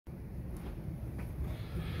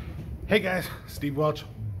Hey guys, Steve Welch,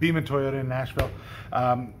 Beeman Toyota in Nashville.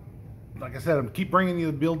 Like I said, I'm keep bringing you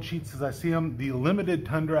the build sheets as I see them. The Limited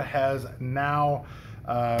Tundra has now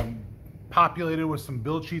populated with some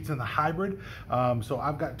build sheets in the hybrid. So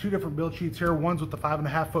I've got two different build sheets here. One's with the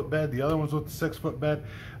 5.5 foot bed, the other one's with the 6 foot bed.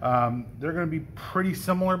 They're gonna be pretty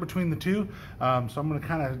similar between the two. So I'm gonna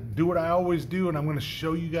kind of do what I always do, and I'm gonna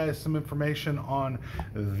show you guys some information on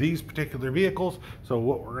these particular vehicles. So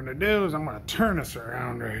what we're gonna do is I'm gonna turn this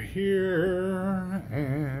around right here,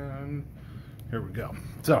 and here we go.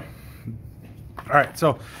 So, all right,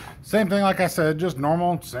 so same thing like I said, just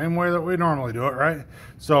normal, same way that we normally do it, right?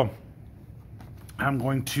 So I'm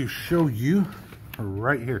going to show you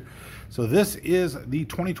right here. So this is the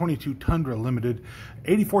 2022 Tundra Limited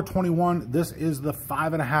 8421. This is the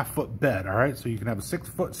 5.5 foot bed. All right, so you can have a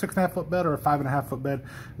 6.5 foot bed or a 5.5 foot bed.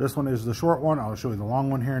 This one is the short one. I'll show you the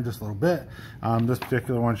long one here in just a little bit. This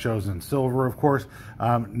particular one shows in silver, of course.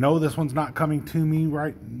 No, this one's not coming to me,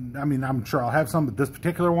 right? I mean, I'm sure I'll have some, but this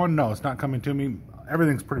particular one, no, it's not coming to me.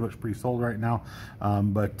 Everything's pretty much pre-sold right now,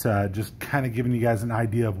 but just kind of giving you guys an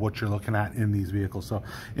idea of what you're looking at in these vehicles. So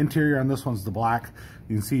interior on this one's the black.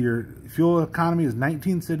 You can see your fuel economy is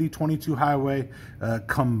 19 city, 22 highway.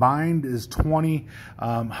 Combined is 20.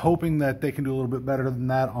 Hoping that they can do a little bit better than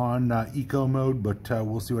that on eco mode, but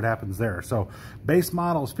we'll see what happens there. So base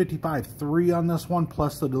model is 55.3 on this one,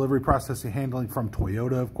 plus the delivery processing handling from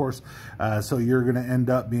Toyota, of course. So you're going to end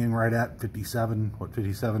up being right at 57, what,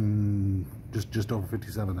 57, just over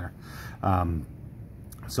 57 there.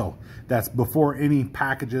 So that's before any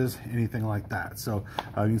packages, anything like that. So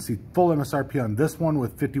you can see full MSRP on this one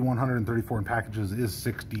with 5,134 in packages is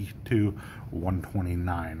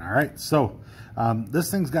 62,129. All right, so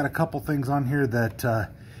this thing's got a couple things on here that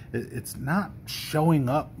it's not showing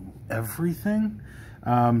up everything.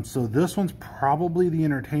 So this one's probably the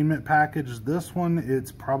entertainment package. This one,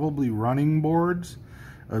 it's probably running boards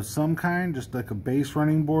of some kind, just like a base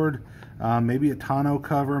running board, maybe a tonneau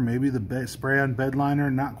cover, maybe the spray-on bed liner,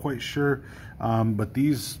 not quite sure. But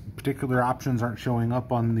these particular options aren't showing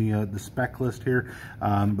up on the spec list here.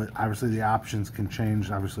 But obviously the options can change.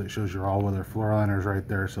 Obviously it shows your all-weather floor liners right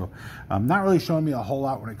there. So not really showing me a whole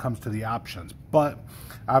lot when it comes to the options. But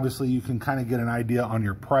obviously you can kind of get an idea on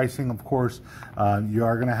your pricing, of course. You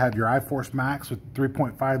are going to have your iForce Max with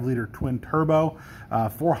 3.5 liter twin turbo,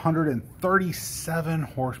 437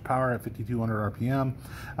 horsepower at 5,200 RPM,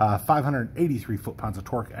 583 foot-pounds of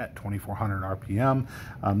torque at 2,400 RPM.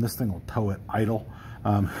 This thing will tow it idle.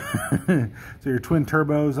 So your twin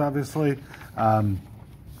turbos, obviously. And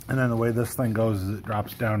then the way this thing goes is it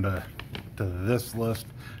drops down to this list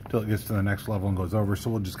till it gets to the next level and goes over. So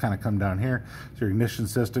we'll just kind of come down here. So your ignition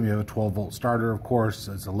system, you have a 12-volt starter, of course.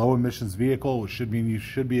 It's a low emissions vehicle, which should mean you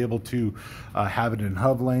should be able to have it in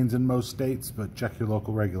HUV lanes in most states, but check your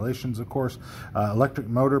local regulations, of course. Electric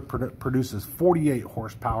motor produces 48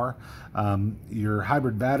 horsepower. Your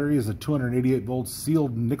hybrid battery is a 288 volt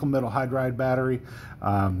sealed nickel metal hydride battery.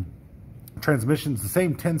 Transmission's the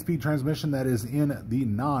same 10-speed transmission that is in the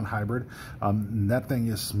non-hybrid. That thing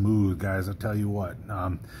is smooth, guys, I tell you what.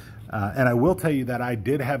 And I will tell you that I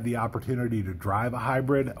did have the opportunity to drive a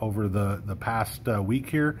hybrid over the past week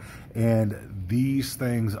here, and these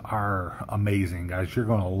things are amazing, guys. You're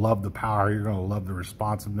going to love the power. You're going to love the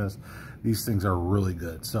responsiveness. These things are really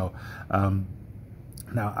good. So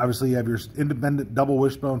now, obviously, you have your independent double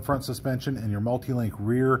wishbone front suspension and your multi-link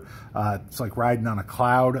rear. It's like riding on a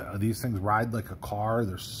cloud. These things ride like a car.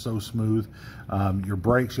 They're so smooth. Your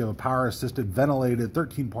brakes, you have a power-assisted, ventilated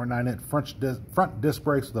 13.9-inch front disc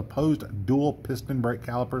brakes with opposed dual piston brake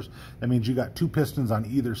calipers. That means you got two pistons on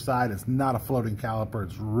either side. It's not a floating caliper.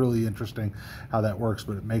 It's really interesting how that works,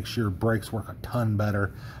 but it makes your brakes work a ton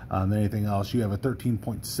better than anything else. You have a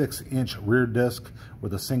 13.6-inch rear disc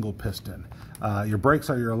with a single piston. Your brakes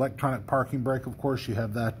are your electronic parking brake, of course. You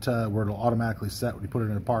have that where it'll automatically set when you put it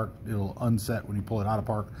in a park. It'll unset when you pull it out of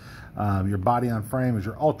park. Your body on frame is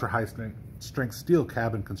your ultra high strength steel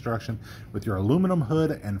cabin construction with your aluminum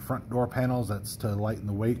hood and front door panels. That's to lighten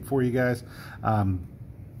the weight for you guys.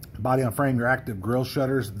 Body on frame, your active grill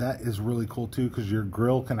shutters. That is really cool too, because your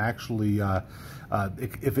grill can actually,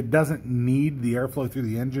 if it doesn't need the airflow through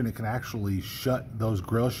the engine, it can actually shut those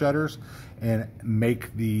grill shutters and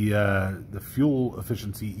make the fuel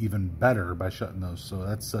efficiency even better by shutting those. So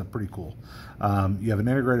that's pretty cool. You have an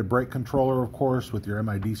integrated brake controller, of course, with your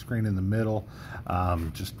MID screen in the middle.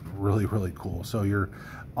 Just really, really cool. So your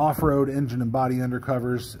off-road engine and body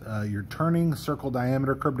undercovers, your turning circle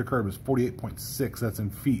diameter curb to curb is 48.6. That's in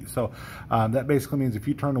feet. feet. So that basically means if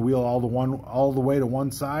you turn the wheel all the way to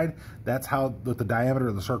one side, that's how the diameter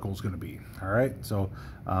of the circle is going to be. All right, so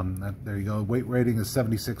there you go. Weight rating is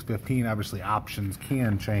 7615. Obviously, options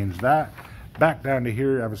can change that. Back down to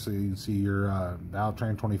here, obviously you can see your valve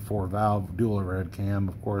train, 24 valve, dual overhead cam,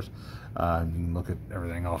 of course. You can look at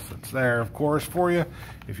everything else that's there, of course, for you.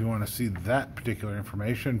 If you want to see that particular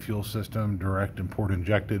information, fuel system, direct and port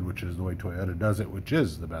injected, which is the way Toyota does it, which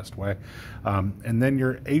is the best way. And then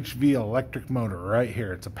your HV electric motor right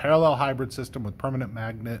here. It's a parallel hybrid system with permanent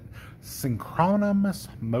magnet synchronous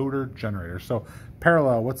motor generator. So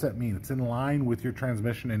parallel, what's that mean? It's in line with your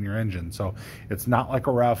transmission and your engine. So it's not like a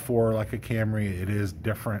RAV4, like a Camry. It is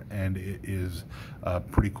different, and it is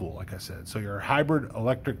pretty cool, like I said. So your hybrid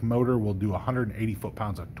electric motor will do 180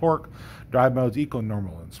 foot-pounds of torque. Drive modes, eco,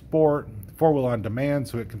 normal, and sport. Four-wheel on demand,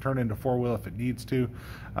 so it can turn into four-wheel if it needs to.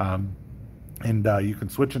 And you can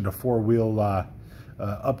switch into four-wheel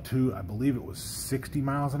up to, I believe it was 60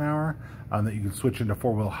 miles an hour, that you can switch into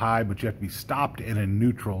four-wheel high, but you have to be stopped in a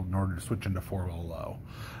neutral in order to switch into four-wheel low.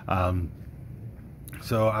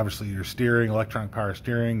 So obviously your steering, electronic power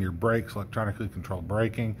steering, your brakes, electronically controlled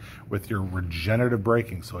braking with your regenerative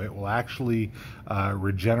braking. So it will actually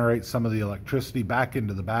regenerate some of the electricity back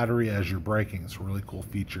into the battery as you're braking. It's a really cool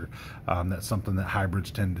feature. That's something that hybrids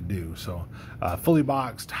tend to do. So fully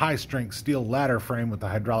boxed, high strength steel ladder frame with the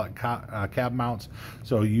hydraulic cab mounts.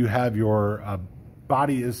 So you have your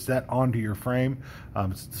body is set onto your frame.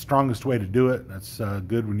 It's the strongest way to do it. That's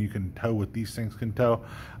good when you can tow what these things can tow.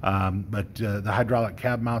 But the hydraulic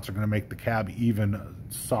cab mounts are going to make the cab even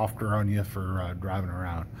softer on you for driving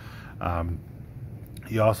around.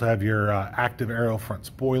 You also have your active aero front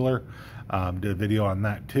spoiler. Did a video on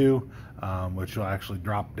that too, which will actually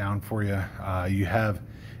drop down for you. You have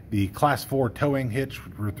the Class 4 towing hitch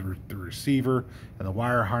with the receiver and the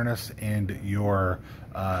wire harness, and your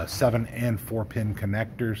 7 and 4 pin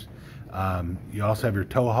connectors. You also have your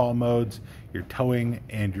tow haul modes, your towing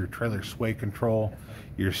and your trailer sway control,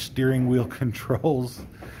 your steering wheel controls.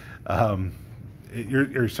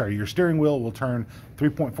 Your steering wheel will turn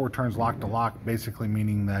 3.4 turns lock to lock, basically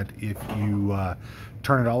meaning that if you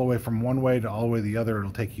turn it all the way from one way to all the way to the other,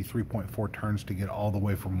 it'll take you 3.4 turns to get all the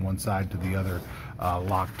way from one side to the other,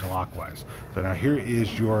 lock to lockwise. So now here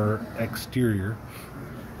is your exterior,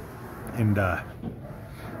 and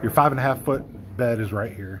your 5.5 foot bed is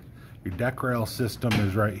right here. Your deck rail system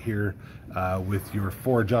is right here, with your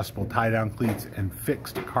 4 adjustable tie-down cleats and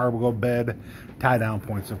fixed cargo bed tie-down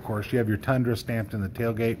points, of course. You have your Tundra stamped in the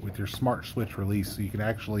tailgate with your smart switch release, so you can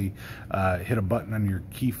actually hit a button on your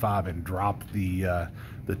key fob and drop the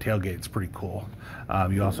tailgate. It's pretty cool.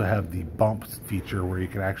 You also have the bump feature where you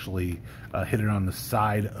can actually hit it on the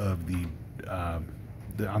side of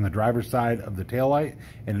on the driver's side of the taillight,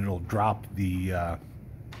 and it'll drop the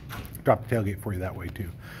tailgate for you that way too.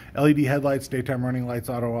 LED headlights, daytime running lights,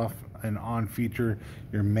 auto off and on feature,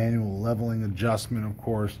 your manual leveling adjustment, of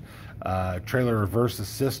course, trailer reverse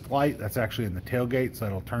assist light, that's actually in the tailgate, so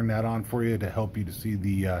that'll turn that on for you to help you to see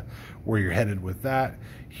the where you're headed with that.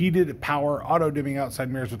 Heated power, auto dimming outside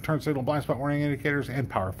mirrors with turn signal, blind spot warning indicators, and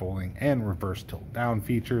power folding and reverse tilt down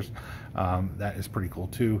features. That is pretty cool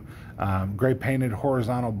too. Gray painted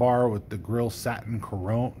horizontal bar with the grille satin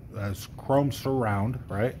chrome surround,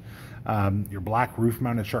 right? Your black roof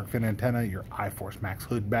mounted shark fin antenna, your iForce Max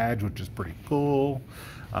hood badge, which is pretty cool.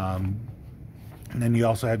 And then you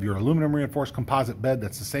also have your aluminum reinforced composite bed.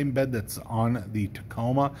 That's the same bed that's on the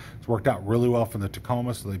Tacoma. It's worked out really well for the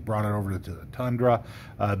Tacoma, so they brought it over to the Tundra.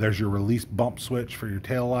 There's your release bump switch for your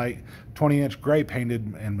tail light. 20-inch gray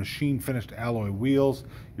painted and machine finished alloy wheels.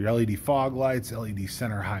 Your LED fog lights, LED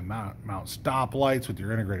center high mount stop lights with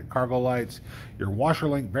your integrated cargo lights. Your washer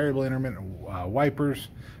link variable intermittent wipers.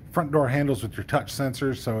 Front door handles with your touch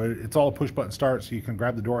sensors, so it's all a push button start, so you can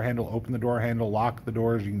grab the door handle, open the door handle, lock the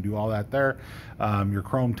doors, you can do all that there. Your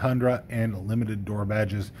chrome Tundra and limited door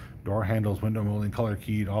badges, door handles, window molding, color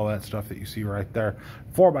keyed, all that stuff that you see right there.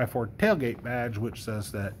 4x4 tailgate badge, which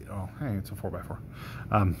says that, oh, hey, it's a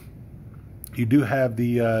 4x4. You do have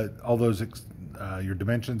the all those your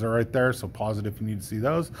dimensions are right there, so pause it if you need to see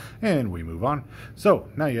those, and we move on. So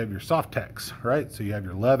now you have your Softex, right? So you have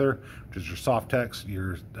your leather, which is your Softex,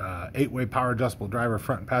 your 8-way power adjustable driver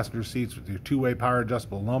front and passenger seats with your 2-way power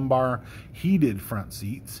adjustable lumbar, heated front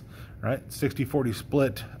seats, right? 60/40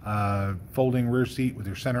 split, folding rear seat with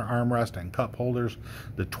your center armrest and cup holders.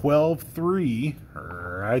 The 12.3,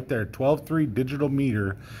 right there, 12.3 digital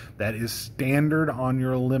meter, that is standard on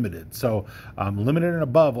your Limited. So Limited and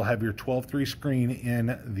above will have your 12.3 screen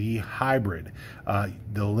in the hybrid.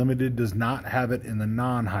 The Limited does not have it in the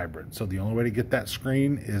non-hybrid. So the only way to get that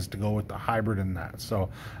screen is to go with the hybrid in that. So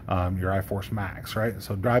your iForce Max, right?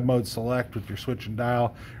 So drive mode select with your switch and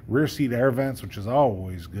dial, rear seat air vents, which is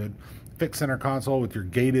always good. Fixed center console with your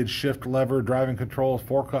gated shift lever, driving controls,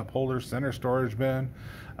 4 cup holders, center storage bin,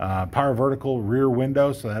 power vertical rear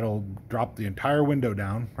window, so that'll drop the entire window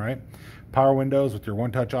down, right? Power windows with your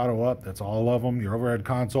one-touch auto up, that's all of them. Your overhead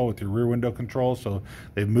console with your rear window control, so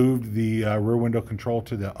they've moved the rear window control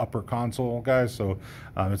to the upper console, guys, so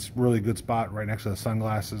it's a really good spot right next to the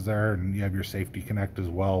sunglasses there. And you have your safety connect as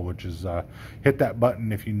well, which is hit that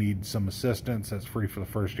button if you need some assistance. That's free for the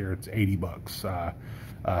first year. It's 80 bucks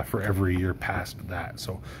for every year past that.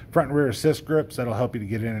 So front and rear assist grips, that'll help you to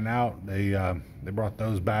get in and out. They brought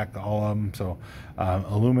those back, all of them. So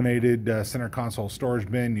illuminated center console storage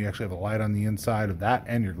bin. You actually have a light on the inside of that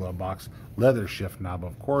and your glove box. Leather shift knob,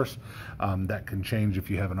 of course. That can change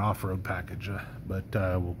if you have an off-road package, but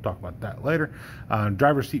we'll talk about that later.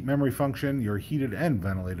 Driver's seat memory function, your heated and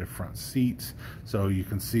ventilated front seats. So you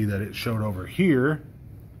can see that it showed over here.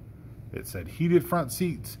 It said heated front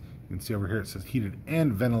seats. You can see over here it says heated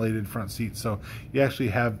and ventilated front seats. So you actually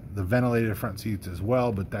have the ventilated front seats as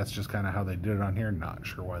well, but that's just kind of how they did it on here. Not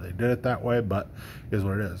sure why they did it that way, but is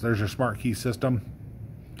what it is. There's your smart key system.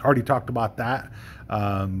 Already talked about that,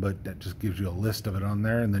 but that just gives you a list of it on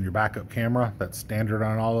there. And then your backup camera, that's standard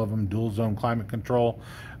on all of them. Dual zone climate control,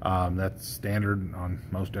 that's standard on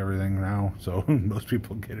most everything now, so most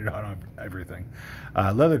people get it on everything.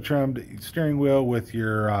 Leather trimmed steering wheel with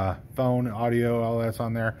your phone, audio, all that's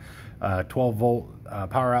on there. 12-volt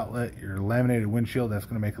power outlet, your laminated windshield, that's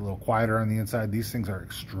going to make it a little quieter on the inside. These things are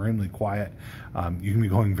extremely quiet. You can be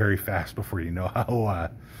going very fast before you know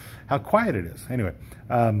how quiet it is. Anyway,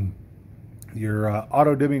 your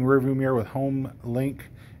auto dimming rearview mirror with home link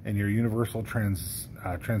and your universal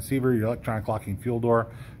transceiver, your electronic locking fuel door,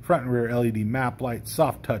 front and rear LED map light,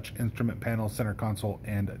 soft touch instrument panel, center console,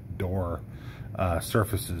 and door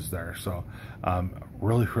surfaces there. So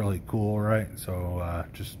really, really cool, right? So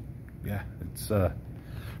just, yeah, it's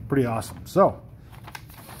pretty awesome. So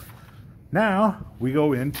now we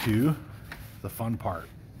go into the fun part,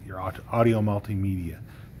 your audio multimedia.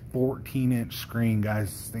 14-inch screen,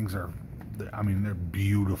 guys. Things are, I mean, they're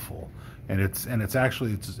beautiful, and it's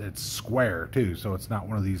actually it's square too, so it's not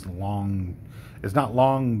one of these long, it's not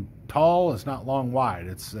long tall, it's not long wide,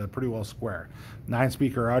 it's pretty well square.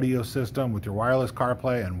 9-speaker audio system with your wireless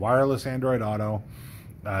CarPlay and wireless Android Auto,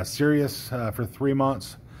 Sirius for 3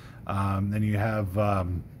 months. Then you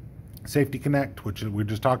have Safety Connect, which we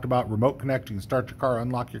just talked about. Remote Connect, you can start your car,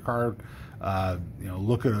 unlock your car, you know,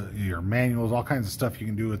 look at your manuals, all kinds of stuff you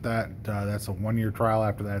can do with that. That's a 1-year trial.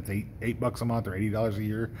 After that, it's eight bucks a month or $80 a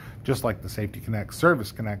year, just like the Safety Connect.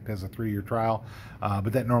 Service Connect has a 3-year trial,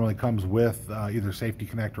 but that normally comes with either Safety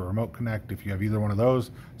Connect or Remote Connect. If you have either one of those,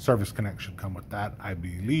 Service Connect should come with that, I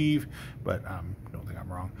believe, but I don't think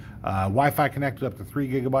I'm wrong. Wi-Fi connected up to 3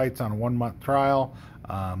 gigabytes on a 1-month trial.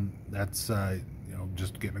 That's you know,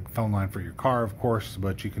 just getting a phone line for your car, of course,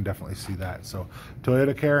 but you can definitely see that. So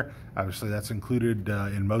Toyota Care, obviously that's included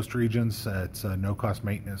in most regions. It's no cost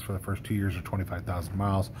maintenance for the first 2 years or 25,000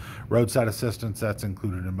 miles. Roadside assistance, that's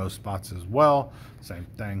included in most spots as well. Same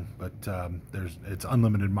thing, but it's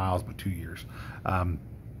unlimited miles, but 2 years.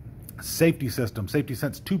 Safety system, Safety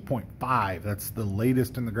Sense 2.5. That's the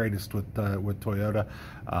latest and the greatest with Toyota.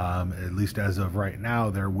 At least as of right now,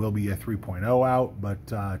 there will be a 3.0 out, but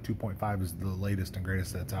 2.5 is the latest and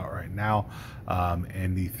greatest that's out right now.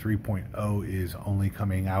 And the 3.0 is only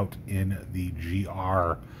coming out in the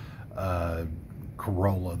GR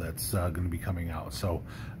Corolla that's going to be coming out. So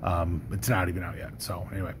it's not even out yet. So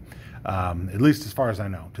anyway, at least as far as I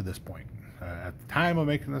know to this point. At the time of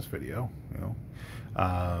making this video, you know,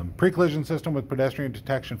 pre-collision system with pedestrian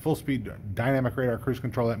detection, full speed dynamic radar cruise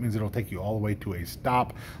control. That means it'll take you all the way to a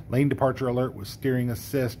stop. Lane departure alert with steering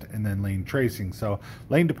assist, and then lane tracing. So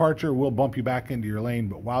lane departure will bump you back into your lane,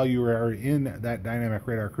 but while you are in that dynamic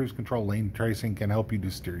radar cruise control, lane tracing can help you to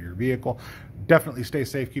steer your vehicle. Definitely stay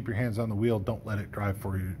safe. Keep your hands on the wheel. Don't let it drive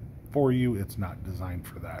for you. It's not designed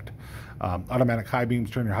for that. Automatic high beams,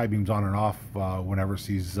 turn your high beams on and off. Whenever it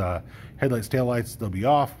sees headlights, taillights, they'll be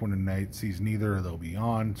off. When it sees neither, they'll be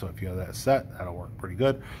on. So if you have that set, that'll work pretty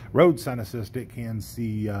good. Road sign assist, it can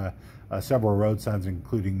see several road signs,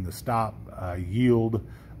 including the stop, yield,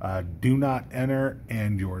 do not enter,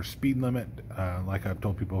 and your speed limit. Like I've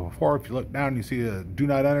told people before, if you look down, you see a do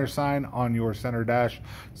not enter sign on your center dash.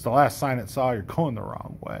 It's the last sign it saw. You're going the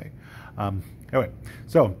wrong way. Anyway,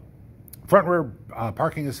 so front rear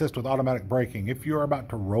parking assist with automatic braking. If you're about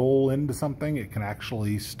to roll into something, it can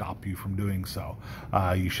actually stop you from doing so.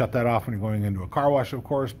 You shut that off when you're going into a car wash, of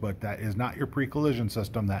course, but that is not your pre-collision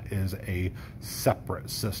system. That is a separate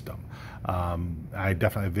system. I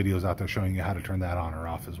definitely have videos out there showing you how to turn that on or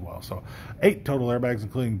off as well. So 8 total airbags,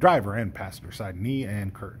 including driver and passenger side knee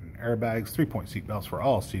and curtain airbags, 3-point seat belts for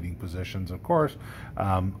all seating positions, of course.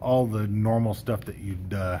 All the normal stuff that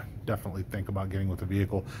you'd definitely think about getting with the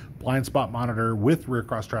vehicle. Blind spot monitor with rear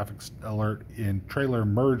cross traffic alert in trailer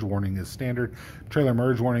merge warning is standard. Trailer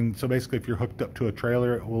merge warning, so basically if you're hooked up to a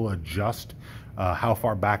trailer, it will adjust how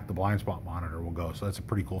far back the blind spot monitor will go. So that's a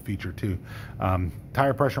pretty cool feature too.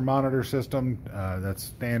 Tire pressure monitor system, that's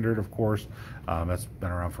standard, of course. That's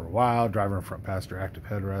been around for a while. Driver and front passenger active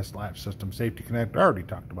headrest, latch system, safety connect. I already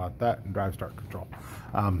talked about that, and drive start control.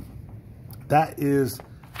 That is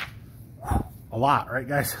a lot, right,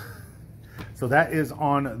 guys? So that is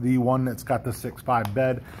on the one that's got the 6'5"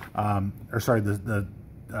 bed, or sorry, the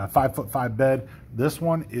 5'5" bed. This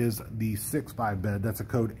one is the 6'5" bed. That's a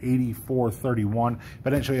code 8431. If I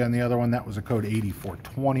didn't show you on the other one, that was a code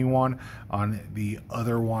 8421 on the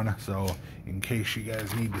other one. So in case you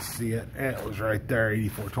guys need to see it, it was right there,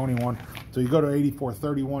 8421. So you go to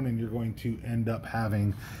 8431 and you're going to end up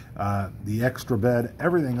having the extra bed.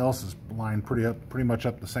 Everything else is lined pretty much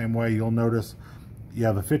up the same way. You'll notice you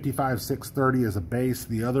have a 55-630 as a base.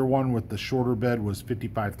 The other one with the shorter bed was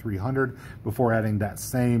 55-300 before adding that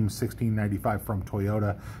same 1695 from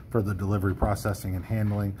Toyota for the delivery, processing, and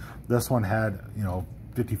handling. This one had, you know,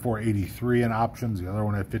 5483 in options. The other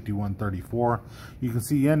one had 5134. You can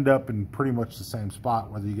see you end up in pretty much the same spot,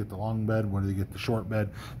 whether you get the long bed, whether you get the short bed.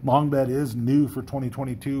 Long bed is new for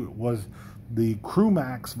 2022. It was the Crew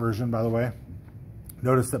Max version, by the way.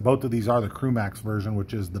 Notice that both of these are the Crew Max version,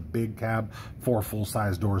 which is the big cab, 4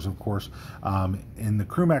 full-size doors, of course. In the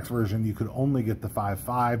Crew Max version, you could only get the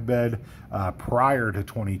 5'5" bed prior to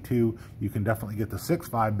 22. You can definitely get the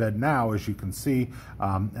 6'5" bed now, as you can see,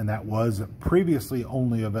 and that was previously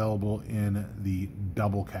only available in the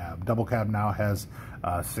double cab. Double cab now has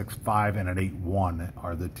 6'5" and an 8'1"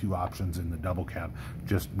 are the two options in the double cab.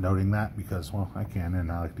 Just noting that because, well, I can,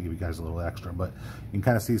 and I like to give you guys a little extra, but you can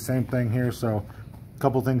kind of see the same thing here. So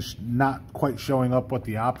couple things not quite showing up what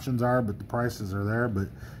the options are, but the prices are there. But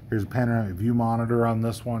here's a panoramic view monitor on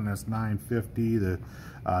this one. That's $950.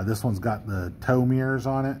 This one's got the tow mirrors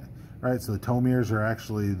on it, right? So the tow mirrors are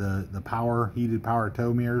actually the heated power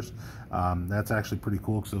tow mirrors. That's actually pretty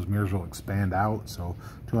cool because those mirrors will expand out. So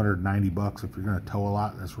 $290 if you're going to tow a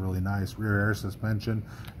lot. That's really nice. Rear air suspension,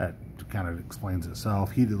 that kind of explains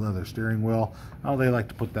itself. Heated leather steering wheel. Oh, they like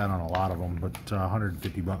to put that on a lot of them, but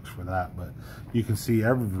 $150 for that. But you can see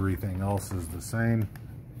everything else is the same.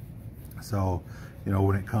 So, you know,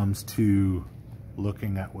 when it comes to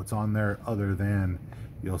looking at what's on there, other than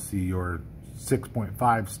you'll see your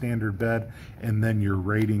 6.5 standard bed, and then your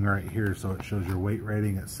rating right here. So it shows your weight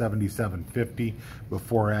rating at 7750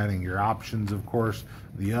 before adding your options, of course.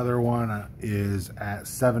 The other one is at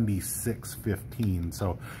 7615.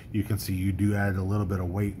 So you can see you do add a little bit of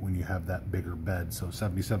weight when you have that bigger bed. So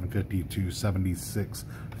 7750 to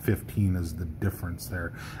 7615 is the difference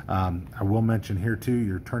there. I will mention here too,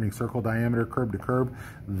 your turning circle diameter curb to curb.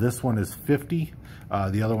 This one is 50.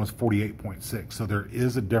 The other one's 48.6. So there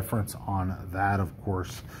is a difference on that, of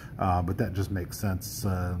course, but that just makes sense.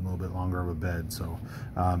 A little bit longer of a bed, so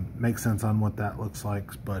makes sense on what that looks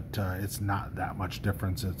like, but it's not that much difference.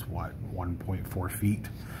 It's what, 1.4 feet.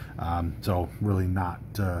 So really not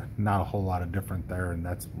a whole lot of different there, and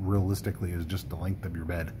that's realistically is just the length of your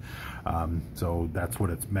bed. So that's what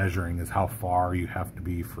it's measuring, is how far you have to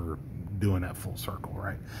be for doing that full circle,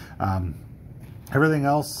 right? Everything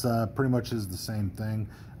else pretty much is the same thing.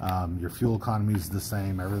 Your fuel economy is the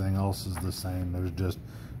same. Everything else is the same. There's just,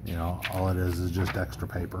 you know, all it is just extra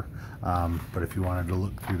paper. But if you wanted to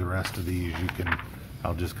look through the rest of these, you can,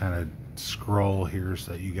 I'll just kind of scroll here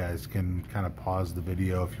so that you guys can kind of pause the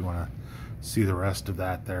video if you want to see the rest of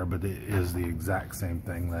that there. But it is the exact same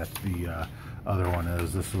thing that the other one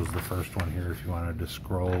is. This was the first one here if you wanted to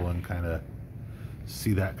scroll and kind of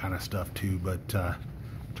see that kind of stuff too. But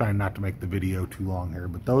trying not to make the video too long here,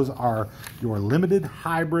 but those are your limited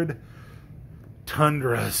hybrid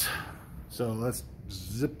Tundras. So let's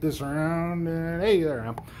zip this around, and hey, there I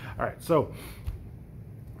am. All right, so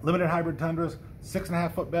limited hybrid Tundras,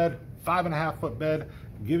 6.5 foot bed, 5.5 foot bed,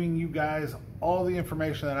 giving you guys all the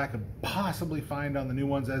information that I could possibly find on the new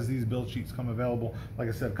ones as these build sheets come available. Like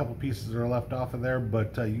I said, a couple pieces are left off of there,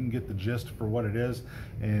 but you can get the gist for what it is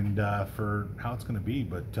and for how it's going to be.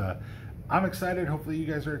 But I'm excited. Hopefully you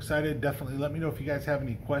guys are excited. Definitely let me know if you guys have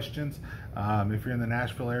any questions. If you're in the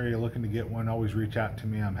Nashville area looking to get one, always reach out to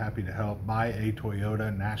me. I'm happy to help. Buy a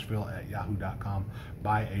Toyota Nashville@yahoo.com.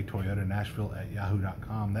 Buy a Toyota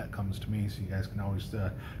Nashville@yahoo.com. That comes to me, so you guys can always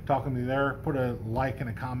talk to me there. Put a like and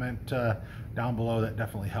a comment down below. That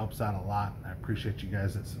definitely helps out a lot. I appreciate you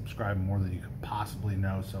guys that subscribe more than you could possibly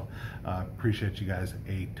know. So appreciate you guys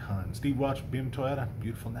a ton. Steve Welch, Beam Toyota,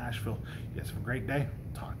 beautiful Nashville. You guys have a great day.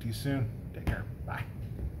 Talk to you soon. Take care. Bye.